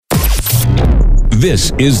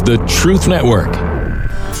This is the Truth Network.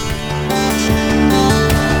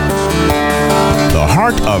 The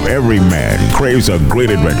heart of every man craves a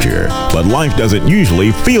great adventure, but life doesn't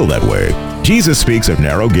usually feel that way. Jesus speaks of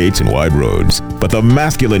narrow gates and wide roads, but the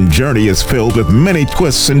masculine journey is filled with many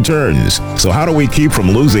twists and turns. So how do we keep from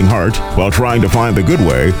losing heart while trying to find the good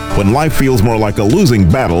way when life feels more like a losing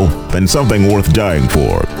battle than something worth dying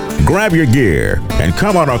for? Grab your gear and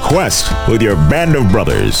come on a quest with your band of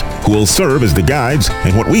brothers who will serve as the guides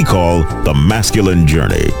in what we call the masculine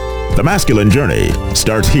journey. The masculine journey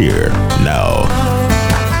starts here now.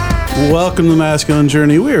 Welcome to the Masculine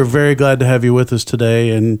Journey. We are very glad to have you with us today,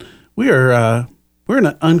 and we're in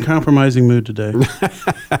an uncompromising mood today.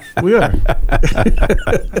 We are.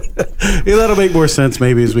 Yeah, that'll make more sense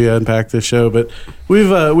maybe as we unpack this show. But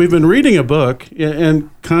we've been reading a book, and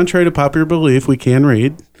contrary to popular belief, we can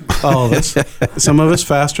read, all of us. Some of us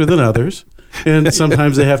faster than others, and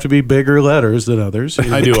sometimes they have to be bigger letters than others. You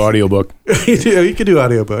know? I do audiobook. You can do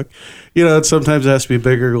audiobook. You know, sometimes it has to be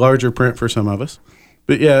bigger, larger print for some of us.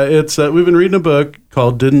 But yeah, it's we've been reading a book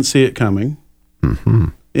called Didn't See It Coming. Mm-hmm.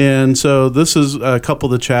 And so this is a couple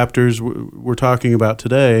of the chapters we're talking about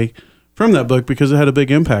today from that book because it had a big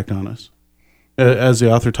impact on us, as the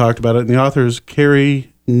author talked about it. And the author is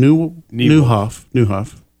Carey Nieuwhof.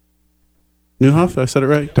 Nieuwhof, I said it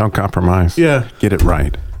right? Don't compromise. Yeah. Get it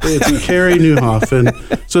right. It's Carey Nieuwhof. And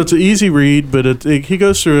so it's an easy read, but he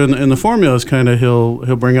goes through, and the formula is kind of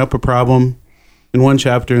he'll bring up a problem in one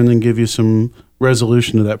chapter and then give you some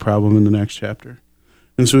resolution to that problem in the next chapter.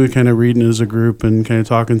 And so we're kind of reading as a group and kind of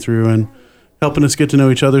talking through and helping us get to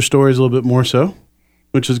know each other's stories a little bit more so,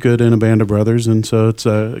 which is good in a band of brothers. And so it's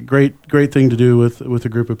a great thing to do with a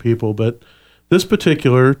group of people. But this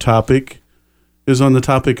particular topic is on the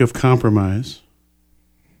topic of compromise.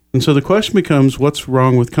 And so the question becomes, what's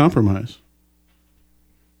wrong with compromise?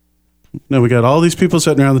 Now we got all these people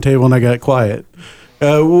sitting around the table and I got quiet.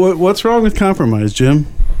 What's wrong with compromise, Jim?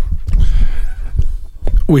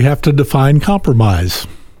 We have to define compromise.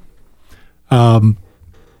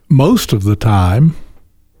 Most of the time,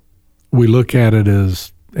 we look at it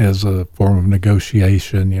as a form of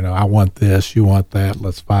negotiation. You know, I want this, you want that,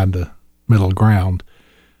 let's find a middle ground.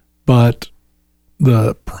 But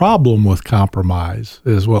the problem with compromise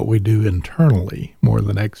is what we do internally more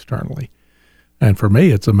than externally. And for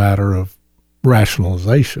me, it's a matter of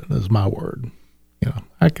rationalization is my word. You know,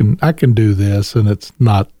 I can do this, and it's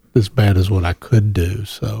not as bad as what I could do.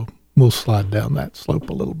 So we'll slide down that slope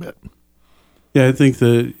a little bit. Yeah, I think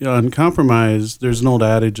that on compromise, there's an old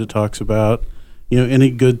adage that talks about,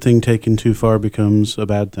 any good thing taken too far becomes a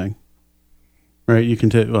bad thing. Right? You can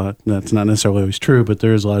take, well, that's not necessarily always true, but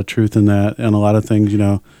there is a lot of truth in that. And a lot of things,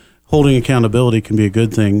 holding accountability can be a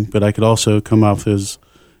good thing, but I could also come off as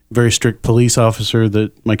a very strict police officer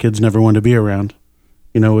that my kids never want to be around,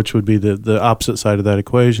 which would be the opposite side of that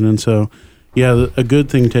equation. And so, yeah, a good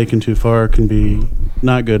thing taken too far can be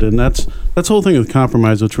not good, and that's the whole thing with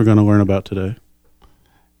compromise, which we're going to learn about today.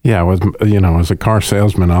 Yeah, as a car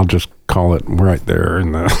salesman, I'll just call it right there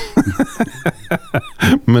in the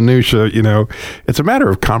minutia. It's a matter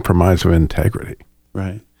of compromise of integrity,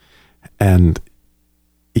 right? And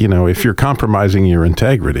if you're compromising your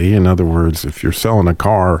integrity, in other words, if you're selling a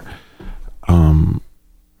car,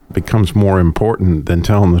 becomes more important than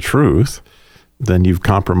telling the truth, then you've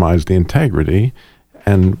compromised the integrity.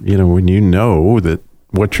 And, when you know that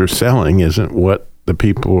what you're selling isn't what the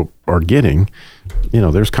people are getting,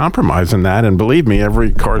 there's compromise in that. And believe me,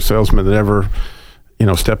 every car salesman that ever,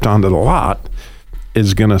 stepped onto the lot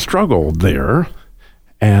is going to struggle there.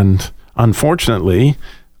 And unfortunately,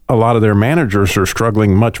 a lot of their managers are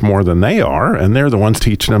struggling much more than they are. And they're the ones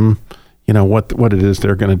teaching them, what it is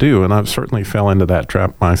they're going to do. And I've certainly fell into that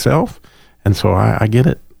trap myself. And so I get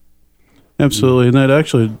it. Absolutely, and that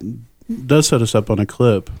actually does set us up on a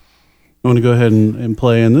clip. I want to go ahead and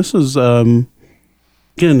play, and this is, again,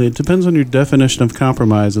 it depends on your definition of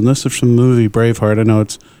compromise, and this is from the movie Braveheart. I know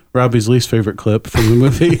it's Robbie's least favorite clip from the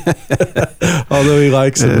movie, although he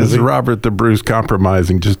likes it. As Robert the Bruce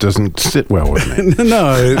compromising just doesn't sit well with me.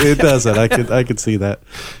 No, it doesn't. I could see that.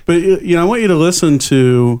 But, I want you to listen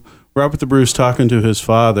to Robert the Bruce talking to his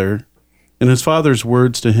father, and his father's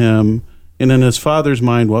words to him, and in his father's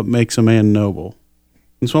mind, what makes a man noble.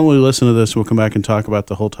 And so when we listen to this, we'll come back and talk about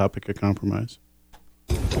the whole topic of compromise.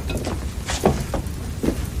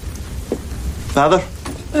 Father?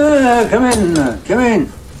 Come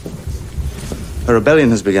in. A rebellion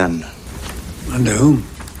has begun. Under whom?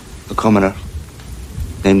 A commoner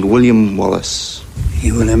named William Wallace.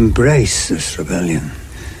 He will embrace this rebellion,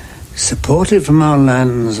 support it from our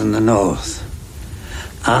lands in the north.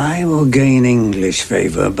 I will gain English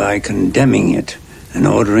favor by condemning it and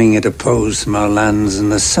ordering it opposed from our lands in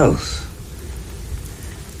the south.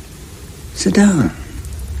 Sit down.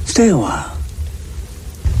 Stay a while.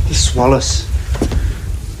 This Wallace,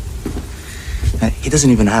 he doesn't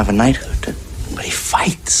even have a knighthood, but he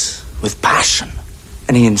fights with passion,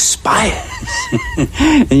 and he inspires.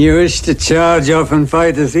 And you wish to charge off and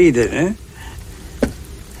fight as he did, eh?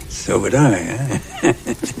 So would I, eh?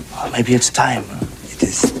 Well, maybe it's time. It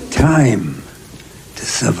is time to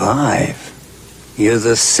survive. You're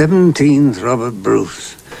the 17th Robert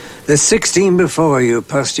Bruce. The 16 before you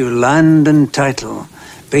passed you land and title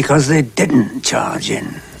because they didn't charge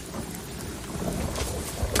in.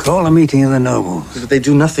 Call a meeting of the nobles. They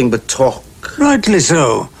do nothing but talk. Rightly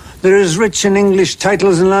so. They're as rich in English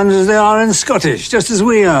titles and lands as they are in Scottish, just as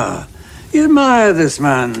we are. You admire this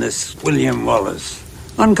man, this William Wallace.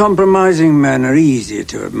 Uncompromising men are easier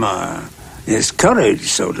to admire. He has courage,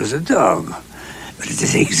 so does a dog. But it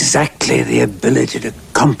is exactly the ability to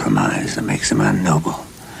compromise that makes a man noble.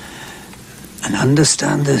 And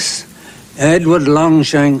understand this. Edward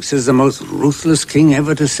Longshanks is the most ruthless king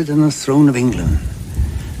ever to sit on the throne of England.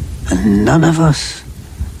 And none of us,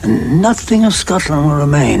 and nothing of Scotland will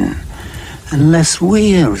remain unless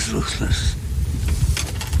we are as ruthless.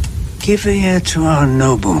 Give ear to our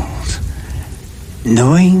nobles.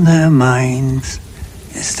 Knowing their minds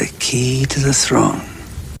is the key to the throne.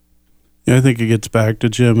 Yeah, I think it gets back to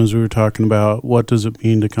Jim as we were talking about what does it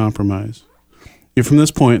mean to compromise. Yeah, from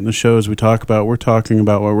this point in the show, as we talk about, we're talking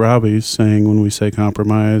about what Robbie's saying when we say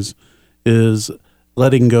compromise is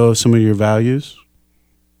letting go of some of your values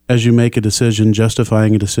as you make a decision,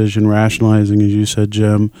 justifying a decision, rationalizing, as you said,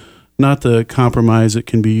 Jim, not the compromise that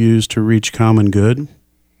can be used to reach common good,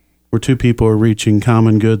 where two people are reaching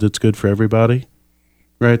common good that's good for everybody,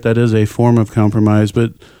 right? That is a form of compromise,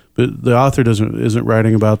 but the author isn't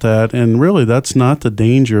writing about that, and really that's not the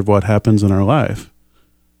danger of what happens in our life.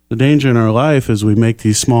 The danger in our life is we make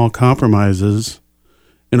these small compromises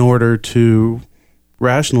in order to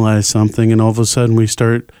rationalize something, and all of a sudden we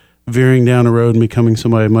start veering down a road and becoming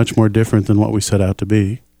somebody much more different than what we set out to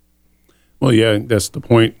be. Well, yeah, that's the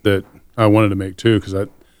point that I wanted to make too, because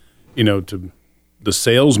to the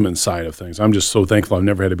salesman side of things, I'm just so thankful I've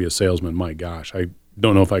never had to be a salesman. My gosh, I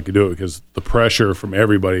don't know if I could do it because the pressure from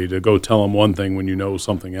everybody to go tell them one thing when you know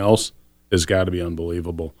something else has got to be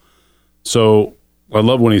unbelievable. So I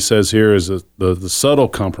love when he says here is the subtle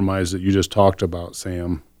compromise that you just talked about,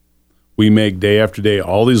 Sam. We make day after day,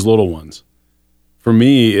 all these little ones. For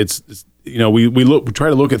me, it's we try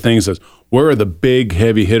to look at things as where are the big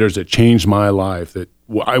heavy hitters that changed my life. That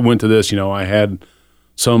I went to this, I had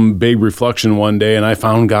some big reflection one day and I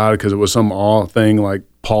found God because it was some awe thing like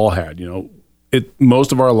Paul had.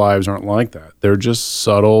 Most of our lives aren't like that. They're just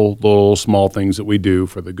subtle, little, small things that we do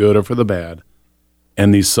for the good or for the bad.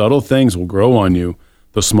 And these subtle things will grow on you.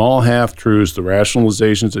 The small half-truths, the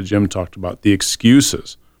rationalizations that Jim talked about, the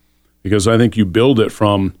excuses. Because I think you build it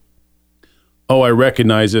from, I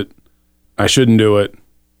recognize it, I shouldn't do it.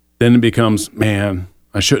 Then it becomes, man,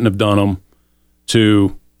 I shouldn't have done them,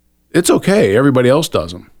 to, it's okay, everybody else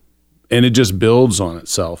does them. And it just builds on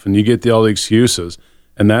itself. And you get all the excuses.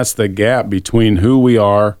 And that's the gap between who we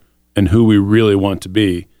are and who we really want to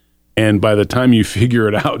be. And by the time you figure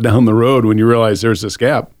it out down the road, when you realize there's this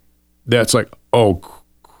gap, that's like, oh,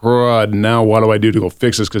 crud, now what do I do to go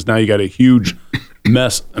fix this? Because now you got a huge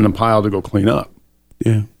mess and a pile to go clean up.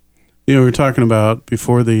 Yeah. We were talking about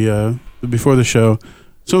before the show,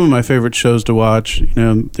 some of my favorite shows to watch.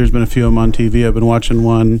 There's been a few of them on TV. I've been watching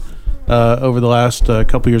one over the last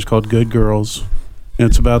couple years called Good Girls. And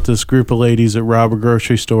it's about this group of ladies that rob a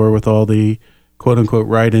grocery store with all the quote-unquote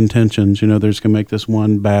right intentions. They're just going to make this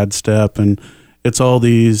one bad step, and it's all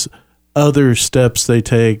these other steps they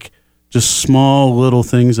take, just small little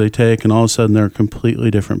things they take, and all of a sudden they're completely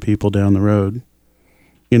different people down the road.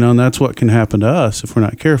 And that's what can happen to us if we're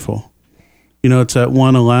not careful. It's that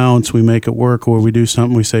one allowance we make at work where we do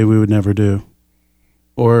something we say we would never do.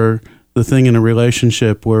 Or the thing in a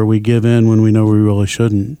relationship where we give in when we know we really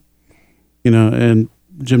shouldn't. And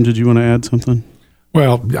Jim, did you want to add something?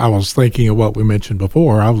 Well, I was thinking of what we mentioned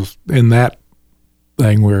before. I was in that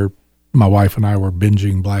thing where my wife and I were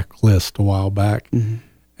binging Blacklist a while back. Mm-hmm.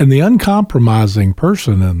 And the uncompromising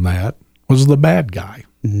person in that was the bad guy.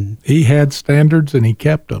 Mm-hmm. He had standards and he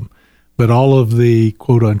kept them. But all of the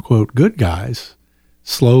quote unquote good guys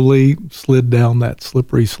slowly slid down that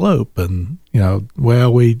slippery slope and,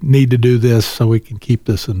 we need to do this so we can keep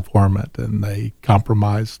this informant. And they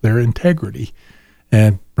compromised their integrity.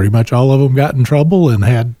 And pretty much all of them got in trouble and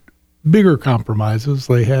had bigger compromises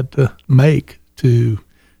they had to make to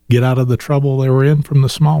get out of the trouble they were in from the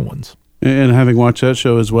small ones. And having watched that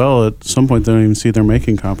show as well, at some point they don't even see they're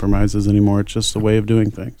making compromises anymore. It's just a way of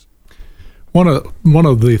doing things. One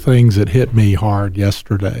of the things that hit me hard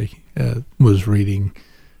yesterday was reading,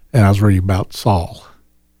 and I was reading about Saul.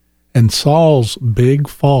 And Saul's big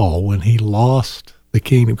fall when he lost the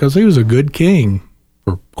kingdom, because he was a good king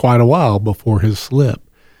for quite a while before his slip.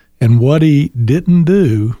 And what he didn't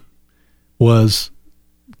do was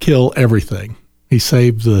kill everything. He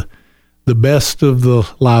saved the best of the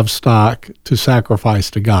livestock to sacrifice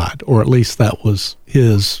to God, or at least that was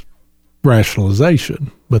his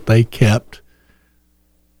rationalization. But they kept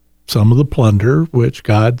some of the plunder, which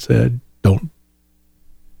God said, don't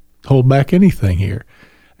hold back anything here.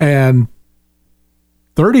 And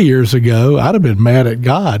 30 years ago, I'd have been mad at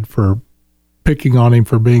God for picking on him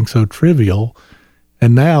for being so trivial.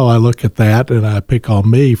 And now I look at that and I pick on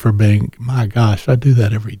me for being, my gosh, I do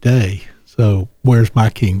that every day. So where's my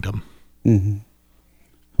kingdom? Mm-hmm.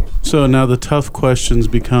 So now the tough questions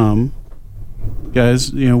become,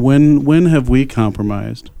 guys, when have we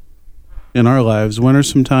compromised in our lives? When are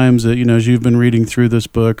some times that, as you've been reading through this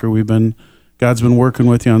book, or God's been working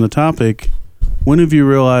with you on the topic, when have you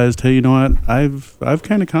realized, hey, you know what, I've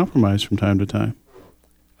kind of compromised from time to time?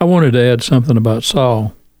 I wanted to add something about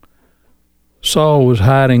Saul. Saul was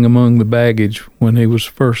hiding among the baggage when he was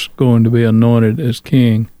first going to be anointed as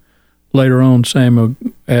king. Later on, Samuel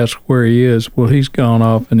asked where he is. Well, he's gone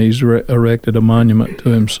off and he's erected a monument to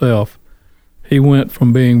himself. He went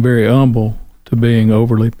from being very humble to being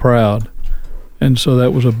overly proud. And so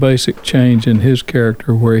that was a basic change in his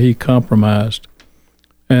character where he compromised.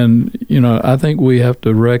 And, I think we have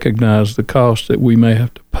to recognize the cost that we may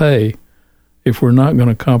have to pay if we're not going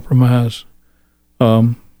to compromise.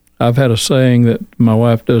 I've had a saying that my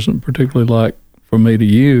wife doesn't particularly like for me to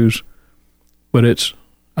use, but it's,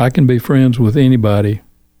 I can be friends with anybody,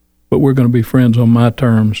 but we're going to be friends on my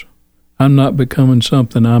terms. I'm not becoming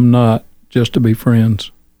something I'm not just to be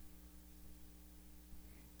friends.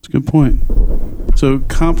 That's a good point. So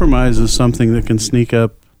compromise is something that can sneak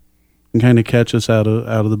up and kind of catch us out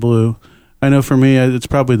of the blue. I know for me, it's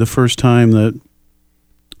probably the first time that,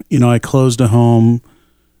 I closed a home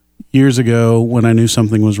years ago when I knew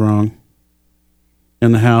something was wrong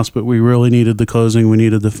in the house, but we really needed the closing. We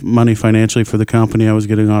needed the money financially for the company. I was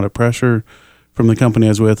getting a lot of pressure from the company I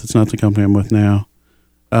was with. It's not the company I'm with now,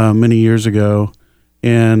 many years ago.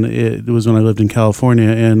 And it was when I lived in California,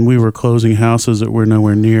 and we were closing houses that were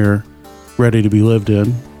nowhere near ready to be lived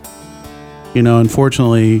in.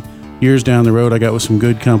 Unfortunately, years down the road, I got with some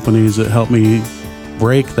good companies that helped me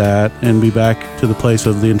break that and be back to the place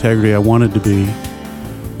of the integrity I wanted to be.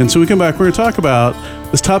 And so we come back, we're going to talk about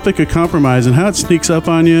this topic of compromise and how it sneaks up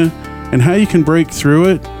on you and how you can break through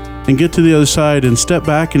it and get to the other side and step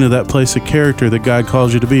back into that place of character that God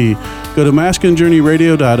calls you to be. Go to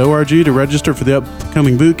masculinejourneyradio.org to register for the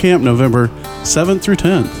upcoming boot camp, November 7th through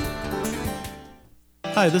 10th.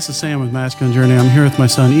 Hi, this is Sam with Masculine Journey. I'm here with my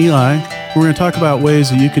son Eli. We're going to talk about ways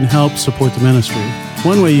that you can help support the ministry.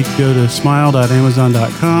 One way, you can go to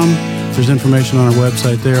smile.amazon.com. There's information on our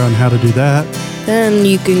website there on how to do that. Then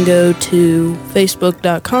you can go to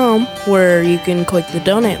facebook.com where you can click the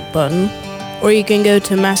donate button, or you can go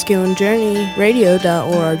to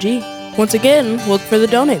masculinejourneyradio.org. Once again, look for the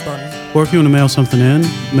donate button. Or if you want to mail something in,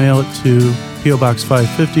 mail it to P.O. Box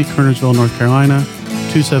 550, Kernersville, North Carolina,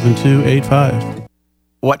 27285.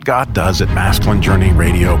 What God does at Masculine Journey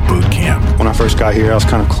Radio Boot Camp. When I first got here, I was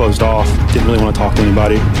kind of closed off. Didn't really want to talk to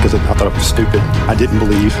anybody because I thought I was stupid. I didn't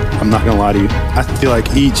believe. I'm not going to lie to you. I feel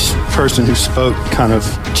like each person who spoke kind of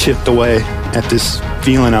chipped away at this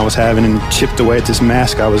feeling I was having and chipped away at this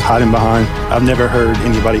mask I was hiding behind. I've never heard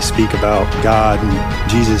anybody speak about God and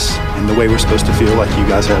Jesus and the way we're supposed to feel like you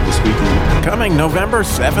guys have this weekend. Coming November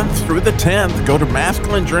 7th through the 10th, go to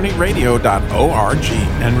masculinejourneyradio.org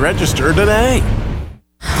and register today.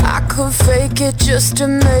 I could fake it just to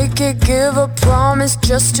make it, give a promise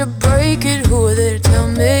just to break it. Who are they to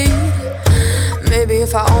tell me? Maybe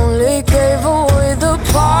if I only gave away the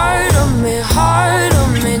part of me, heart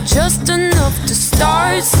of me, just enough to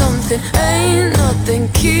start something. Ain't nothing,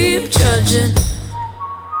 keep judging.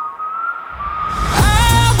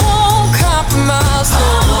 I won't compromise,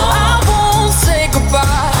 no, I won't say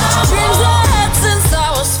goodbye. Dreams I had since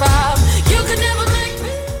I was 5. You could never make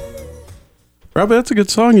me. Robbie, that's a good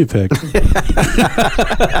song you picked.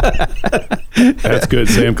 That's good,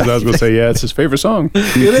 Sam, because I was going to say, yeah, it's his favorite song.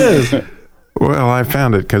 It is. Well, I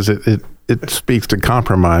found it because it it speaks to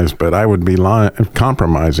compromise, but I would be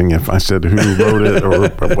compromising if I said who wrote it or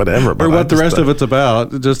whatever. Or what the rest of it's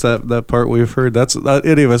about. Just that part we've heard. That's not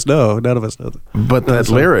any of us know. None of us know that. But that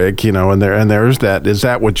lyric, and there's that. Is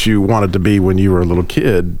that what you wanted to be when you were a little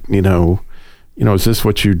kid? Is this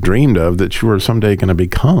what you dreamed of that you were someday going to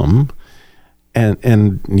become?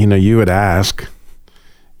 And you would ask,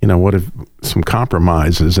 what if some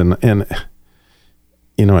compromises and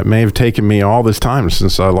it may have taken me all this time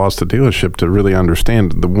since I lost the dealership to really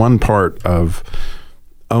understand the one part of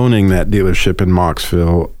owning that dealership in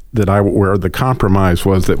Mocksville where the compromise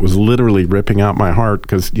was that was literally ripping out my heart.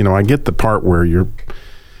 Because, I get the part where you're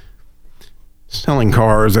selling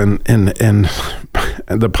cars and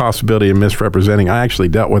the possibility of misrepresenting. I actually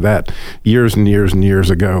dealt with that years and years and years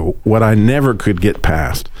ago. What I never could get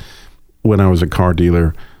past when I was a car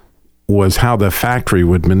dealer was how the factory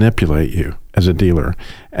would manipulate you as a dealer.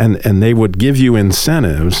 And they would give you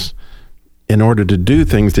incentives in order to do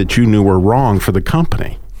things that you knew were wrong for the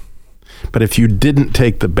company. But if you didn't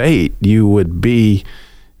take the bait, you would be,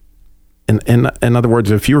 in other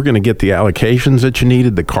words, if you were going to get the allocations that you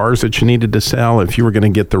needed, the cars that you needed to sell, if you were going to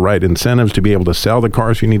get the right incentives to be able to sell the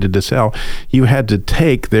cars you needed to sell, you had to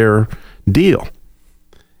take their deal.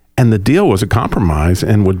 And the deal was a compromise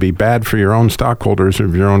and would be bad for your own stockholders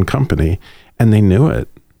of your own company, and they knew it.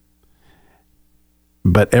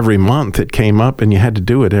 But every month it came up, and you had to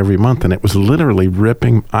do it every month, and it was literally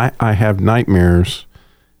ripping. I have nightmares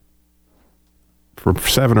for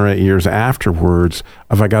 7 or 8 years afterwards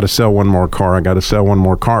of I got to sell one more car,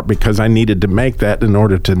 because I needed to make that in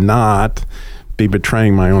order to not be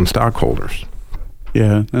betraying my own stockholders.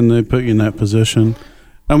 Yeah, and they put you in that position.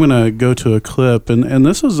 I'm going to go to a clip, and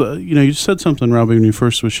this is, you said something, Robbie, when you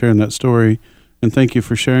first was sharing that story, and thank you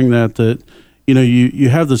for sharing that you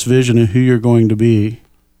have this vision of who you're going to be,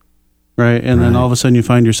 right? And then all of a sudden you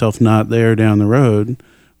find yourself not there down the road.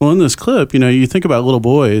 Well, in this clip, you think about little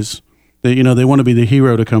boys that, they want to be the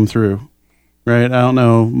hero to come through, right? I don't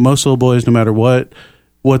know, most little boys, no matter what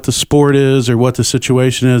the sport is or what the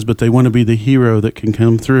situation is, but they want to be the hero that can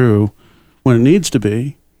come through when it needs to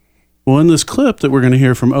be. Well, in this clip that we're going to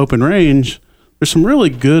hear from Open Range, there's some really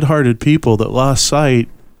good-hearted people that lost sight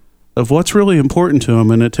of what's really important to them,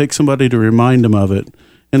 and it takes somebody to remind them of it.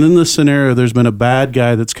 And in this scenario, there's been a bad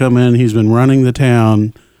guy that's come in, he's been running the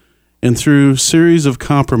town, and through series of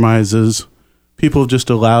compromises, people have just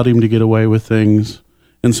allowed him to get away with things,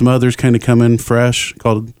 and some others kind of come in fresh,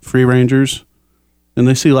 called free rangers, and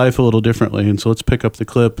they see life a little differently. And so let's pick up the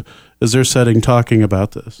clip as they're talking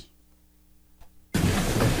about this.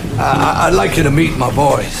 I'd like you to meet my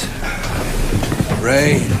boys.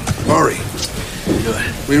 Ray, Murray.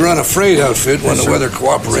 We run a freight outfit when the weather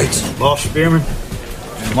cooperates. Boss Spearman.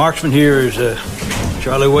 And marksman here is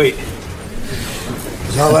Charlie Waite.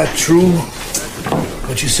 Is all that true?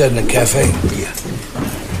 What you said in the cafe? Yeah.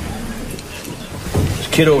 This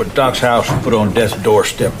kid over at Doc's house was put on death's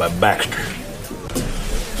doorstep by Baxter.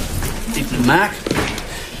 Mac?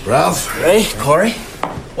 Ralph? Ray? Corey?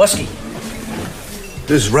 Whiskey?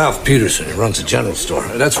 This is Ralph Peterson. He runs a general store.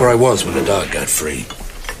 That's where I was when the dog got free.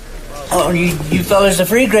 Oh, you fellas the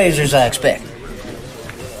free grazers, I expect.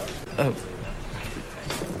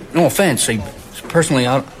 No offense. Personally,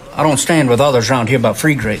 I don't stand with others around here about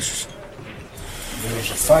free grazers. There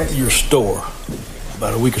was a fight in your store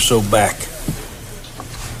about a week or so back.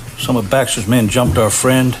 Some of Baxter's men jumped our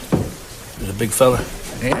friend. He was a big fella.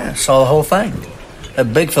 Yeah, saw the whole thing.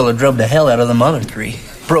 That big fella drove the hell out of them other three.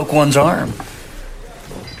 Broke one's arm.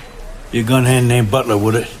 Be a gun hand named Butler,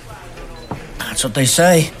 would it? That's what they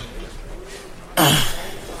say.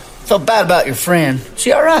 Felt bad about your friend. Is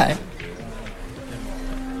he all right?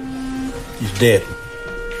 He's dead.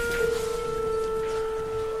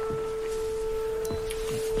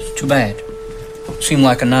 It's too bad. Seemed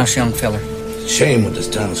like a nice young feller. Shame what this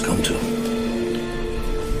town's come to.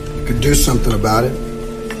 You could do something about it.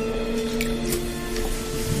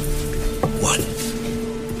 What?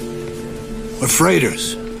 We're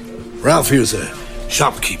freighters. Ralph here's a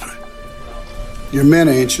shopkeeper. You're men,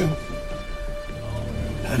 ain't you?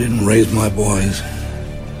 I didn't raise my boys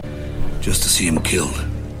just to see him killed.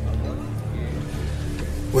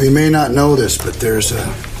 Well, you may not know this, but there's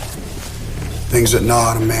things that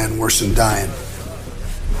gnaw at a man worse than dying.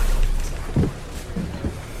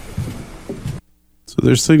 So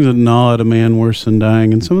there's things that gnaw at a man worse than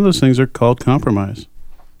dying, and some of those things are called compromise.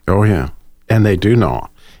 Oh, yeah. And they do gnaw.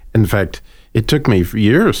 In fact, it took me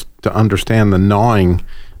years to understand the gnawing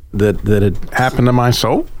that had happened to my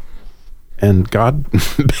soul. And God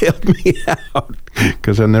bailed me out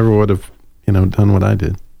because I never would have, done what I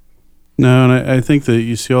did. No, and I think that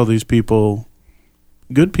you see all these people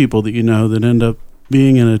good people that you know that end up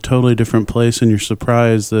being in a totally different place, and you're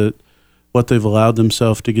surprised that what they've allowed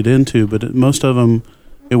themselves to get into. But most of them,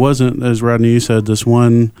 it wasn't, as Rodney, you said, this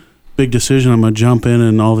one big decision, I'm going to jump in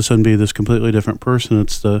and all of a sudden be this completely different person.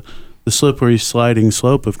 It's the slippery sliding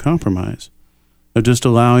slope of compromise, of just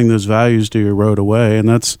allowing those values to erode away. And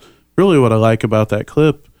that's really what I like about that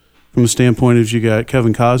clip from the standpoint of, you got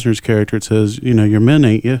Kevin Costner's character. It says, you're men,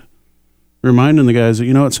 ain't you? Reminding the guys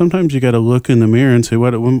that, sometimes you got to look in the mirror and say,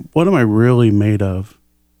 what am I really made of?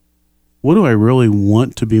 What do I really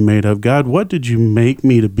want to be made of? God, what did you make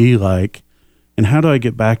me to be like? And how do I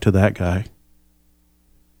get back to that guy?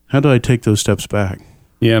 How do I take those steps back?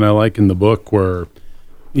 Yeah, and I like in the book where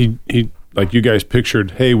he like you guys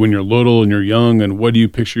pictured, hey, when you're little and you're young, and what do you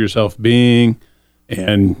picture yourself being?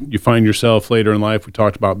 And you find yourself later in life, we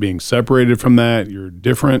talked about being separated from that. You're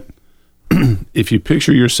different. If you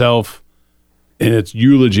picture yourself and it's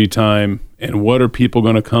eulogy time, and what are people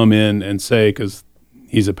going to come in and say? Because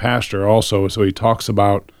he's a pastor also, so he talks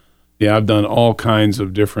about, I've done all kinds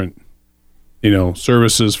of different,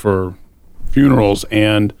 services for funerals,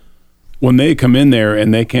 and when they come in there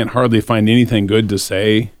and they can't hardly find anything good to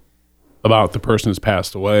say about the person who's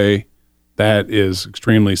passed away, that is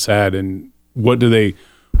extremely sad. And what do they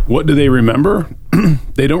remember?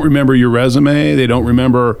 They don't remember your resume. They don't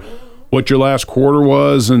remember what your last quarter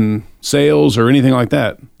was in sales or anything like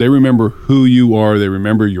that. They remember who you are. They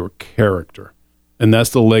remember your character. And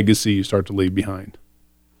that's the legacy you start to leave behind.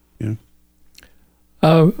 Yeah.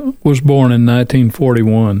 I was born in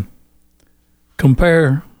 1941.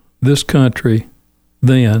 Compare this country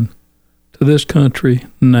then to this country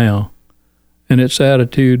now, and its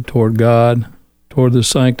attitude toward God, toward the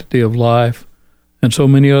sanctity of life, and so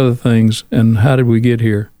many other things. And how did we get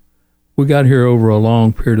here? We got here over a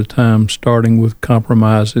long period of time, starting with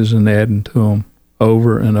compromises and adding to them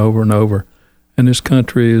over and over and over. And this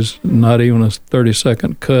country is not even a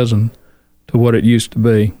 32nd cousin to what it used to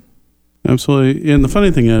be. Absolutely. And the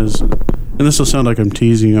funny thing is, and this will sound like I'm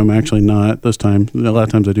teasing you, I'm actually not this time. A lot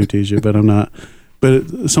of times I do tease you, but I'm not.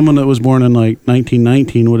 But someone that was born in like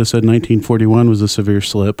 1919 would have said 1941 was a severe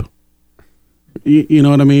slip. You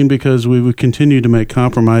know what I mean? Because we would continue to make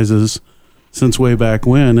compromises since way back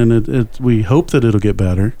when, and we hope that it'll get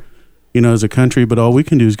better, as a country, but all we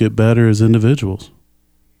can do is get better as individuals,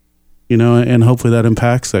 and hopefully that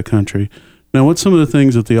impacts that country. Now, what's some of the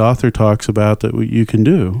things that the author talks about that you can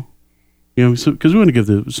do? Because we want to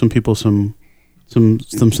give some people some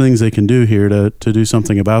things they can do here to do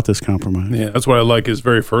something about this compromise. Yeah, that's what I like his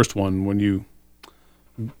very first one, when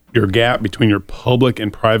your gap between your public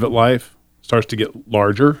and private life starts to get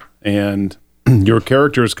larger, and your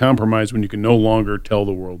character is compromised when you can no longer tell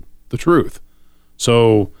the world the truth.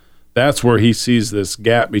 So that's where he sees this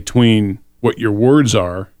gap between what your words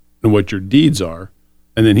are and what your deeds are.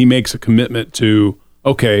 And then he makes a commitment to,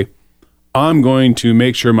 okay, I'm going to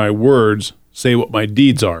make sure my words say what my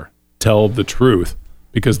deeds are, tell the truth.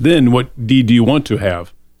 Because then what deed do you want to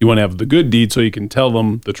have? You want to have the good deed so you can tell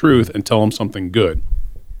them the truth and tell them something good.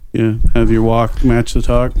 Yeah, have your walk match the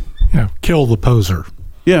talk. Yeah, kill the poser.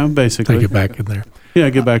 Yeah, basically. Take it back in there. Yeah,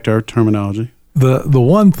 get back to our terminology. The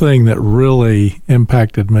one thing that really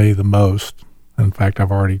impacted me the most, in fact,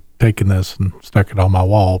 I've already taken this and stuck it on my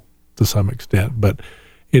wall to some extent, but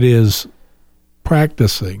it is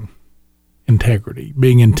practicing integrity,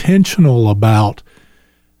 being intentional about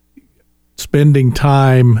spending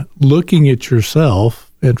time looking at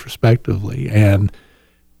yourself introspectively and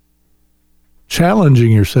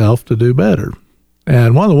challenging yourself to do better.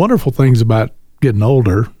 And one of the wonderful things about getting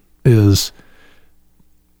older is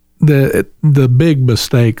the big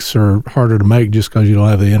mistakes are harder to make just because you don't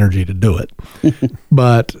have the energy to do it.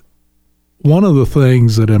 But one of the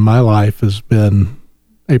things that in my life has been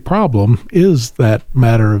a problem is that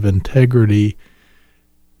matter of integrity,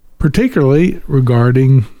 particularly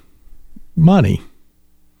regarding money.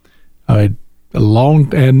 And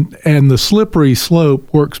the slippery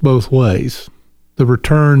slope works both ways. The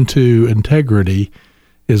return to integrity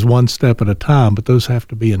is one step at a time, but those have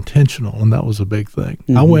to be intentional, and that was a big thing.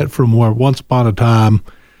 Mm-hmm. I went from where once upon a time,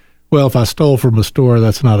 well, if I stole from a store,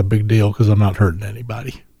 that's not a big deal because I'm not hurting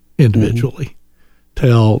anybody individually,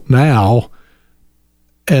 till now.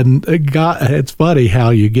 And it's funny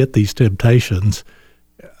how you get these temptations.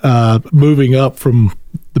 Moving up from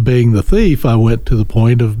being the thief, I went to the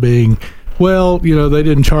point of being, well, they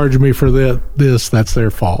didn't charge me for this, that's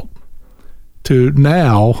their fault. To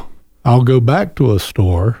now, I'll go back to a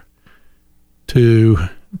store to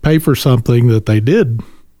pay for something that they did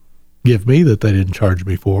give me that they didn't charge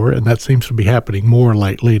me for, and that seems to be happening more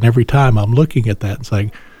lately. And every time I'm looking at that and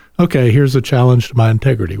saying, okay, here's a challenge to my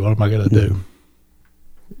integrity. What am I going to do?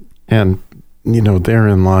 And,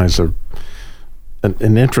 therein lies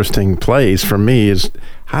an interesting place for me is,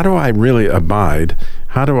 how do I really abide?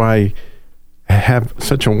 How do I have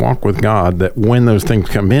such a walk with God that when those things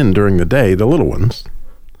come in during the day, the little ones,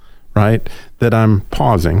 right, that I'm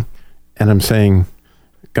pausing and I'm saying,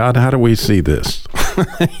 God, how do we see this?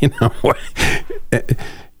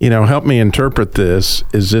 Help me interpret this.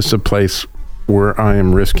 Is this a place where I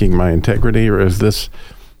am risking my integrity, or is this,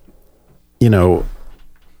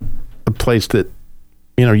 a place that,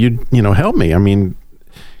 help me? I mean,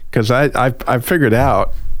 because I've figured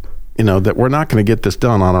out, that we're not going to get this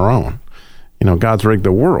done on our own. God's rigged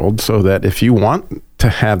the world so that if you want to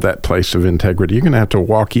have that place of integrity, you're going to have to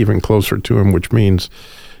walk even closer to him, which means,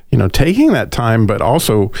 taking that time, but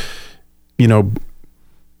also,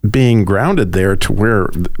 being grounded there to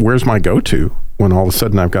where's my go-to when all of a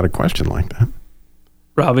sudden I've got a question like that.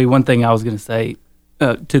 Robbie, one thing I was going to say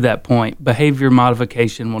to that point, behavior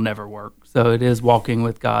modification will never work. So it is walking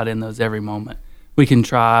with God in those every moment. We can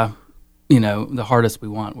try, the hardest we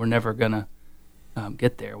want. We're never going to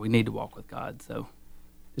get there. We need to walk with God. So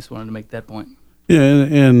just wanted to make that point. Yeah,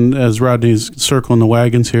 and as Rodney's circling the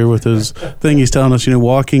wagons here with his thing, he's telling us,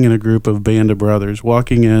 walking in a group of band of brothers,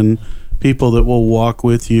 walking in people that will walk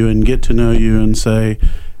with you and get to know you and say,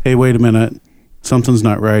 hey, wait a minute, something's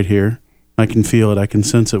not right here. I can feel it. I can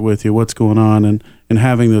sense it with you. What's going on? And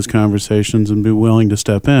having those conversations and be willing to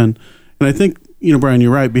step in. And I think, Brian,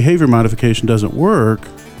 you're right. Behavior modification doesn't work,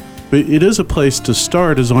 but it is a place to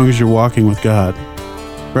start as long as you're walking with God.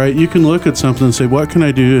 Right? You can look at something and say, what can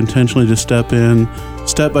I do intentionally to step in,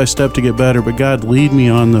 step by step to get better? But God, lead me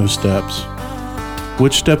on those steps.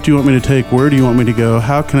 Which step do you want me to take? Where do you want me to go?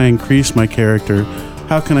 How can I increase my character?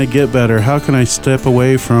 How can I get better? How can I step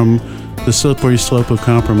away from the slippery slope of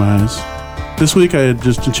compromise? This week, I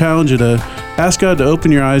just challenge you to ask God to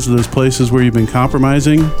open your eyes to those places where you've been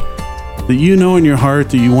compromising, that in your heart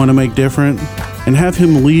that you want to make different, and have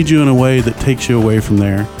Him lead you in a way that takes you away from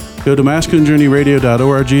there. Go to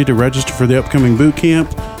masculinejourneyradio.org to register for the upcoming boot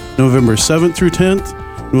camp, November 7th through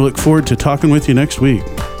 10th. We look forward to talking with you next week.